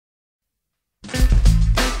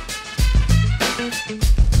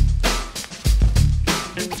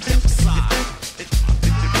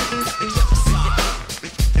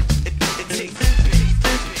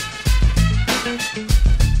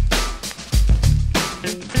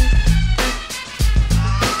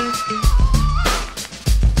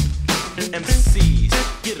MCs,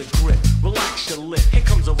 get a grip, relax your lip. Here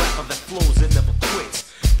comes a rapper that flows and never quits.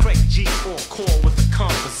 Craig G on call with the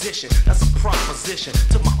composition. That's a proposition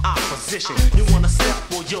to my opposition. You wanna step?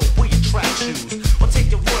 Well, yo, wear your track shoes. Or take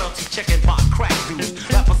your royalty check and buy crack dues.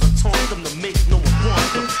 Rappers are taught them to make no one want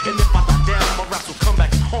them. And if I die down, my raps will come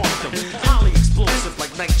back and haunt them. Highly explosive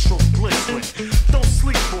like nitro glycerin. Don't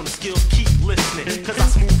sleep on the skills, keep listening. Cause I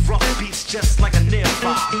smooth rough beats just like a nail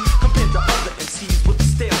file. Compared to other MCs with the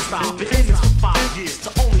stale style. Been in this for 5 years to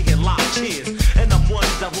only get live cheers. And I'm one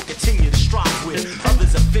that will continue to strive with.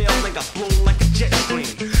 Others have failed and got blown like a jet stream.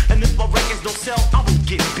 And if my records don't sell, I won't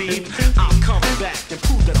get beat. I'll come back and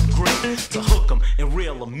prove that I'm great. To hook them and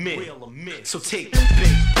reel them in. So take the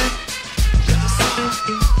bait.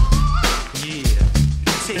 Yeah,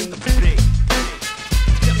 take the bait.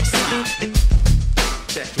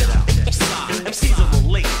 Check it out. MCs will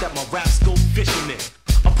relate that my raps go fishing in.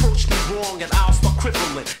 Approach me wrong and I'll start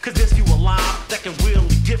crippling. Cause there's few alive that can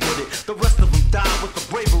really get with it. The rest of them die with the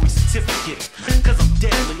bravery certificate. Cause I'm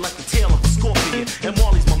deadly like the tail of a scorpion. And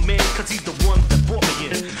Marley's my man cause he's the one that brought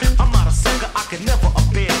me in. I'm not a sucker, I can never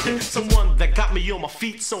abandon someone that got me on my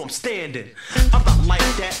feet, so I'm standing. I'm not like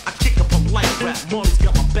that, I kick up a light rap. Marley's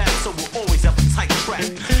got my back, so we'll always have a tight track.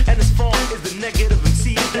 And as far as the negative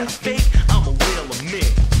MCs that are fake, I'm a real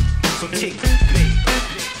man. So take the bait.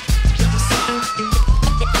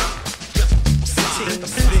 Take the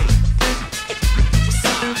bait.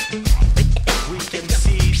 We can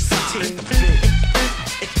see, take the bait.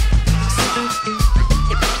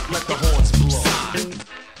 Let the horns blow.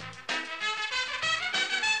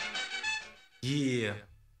 Yeah,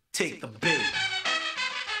 take the bait.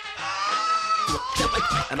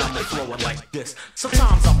 And I'ma flow it like this.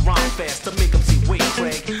 Sometimes I rhyme fast to make them see wait,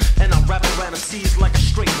 Craig. And I rap around MCs like a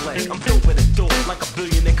straight leg. I'm dope and dope like a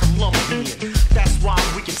billionaire Colombian. That's why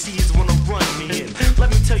we can see is wanna run me in.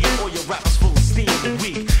 Let me tell you, all your rappers full of steam and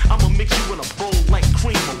weak. I'ma mix you in a bowl like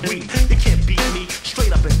cream of wheat. You can't beat me,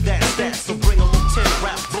 straight up in that stat. So bring a little 10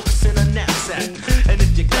 rap books in a knapsack. And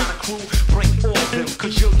if you got a crew, bring all of them.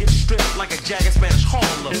 Cause you'll get stripped like a Jag in Spanish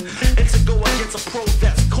Harlem. And to go against a pro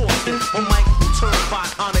that's costing. On mic will turn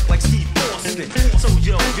bionic like Steve Austin. So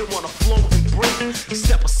yo, you wanna flow and break?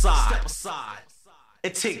 Step aside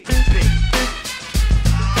and take the bait.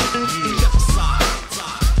 Yeah. Step aside.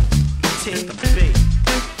 Take the bait.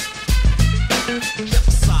 Step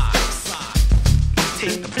aside.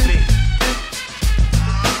 Take the bait.